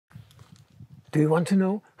Do you want to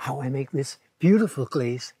know how I make this beautiful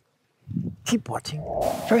glaze? Keep watching.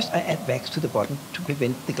 First, I add wax to the bottom to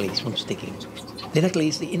prevent the glaze from sticking. Then I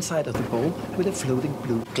glaze the inside of the bowl with a floating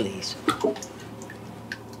blue glaze.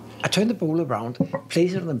 I turn the bowl around,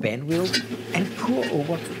 place it on the band wheel, and pour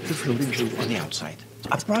over the floating blue on the outside.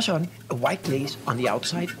 I brush on a white glaze on the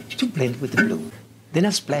outside to blend with the blue. Then I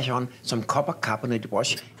splash on some copper carbonate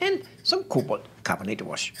wash and some cobalt carbonate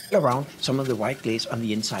wash around some of the white glaze on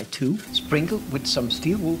the inside too. Sprinkle with some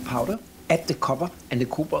steel wool powder, add the copper and the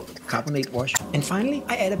cobalt carbonate wash, and finally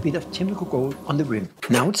I add a bit of temmoku gold on the rim.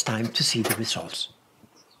 Now it's time to see the results.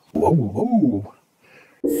 Whoa, whoa.